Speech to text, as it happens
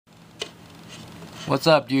What's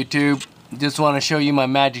up, YouTube? Just want to show you my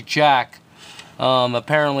MagicJack.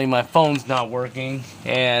 Apparently my phone's not working,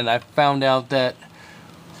 and I found out that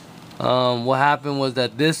what happened was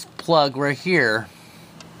that this plug right here,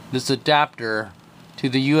 this adapter to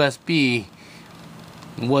the USB,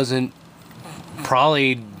 wasn't,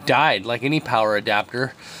 probably died like any power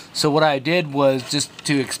adapter. So what I did was, just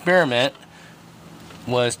to experiment,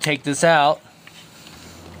 was take this out,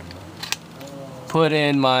 put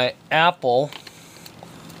in my Apple,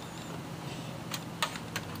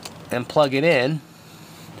 and plug it in,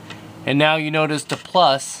 and now you notice the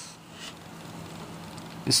plus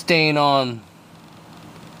is staying on.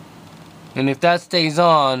 And if that stays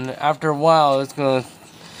on, after a while it's going to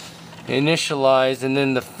initialize, and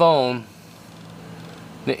then the phone,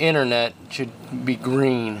 the internet, should be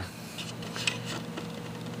green.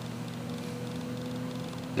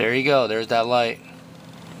 There you go, there's that light.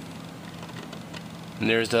 And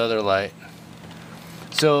there's the other light.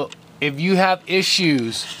 So if you have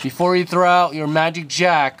issues, before you throw out your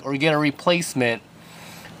MagicJack or get a replacement,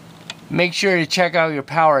 make sure to check out your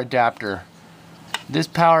power adapter. This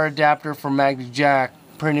power adapter for MagicJack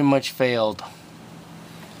pretty much failed.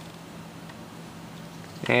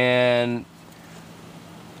 And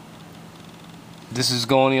this is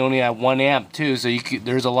going only at 1 amp too, so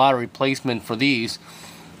there's a lot of replacement for these.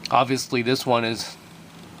 Obviously this one is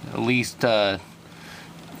at least 5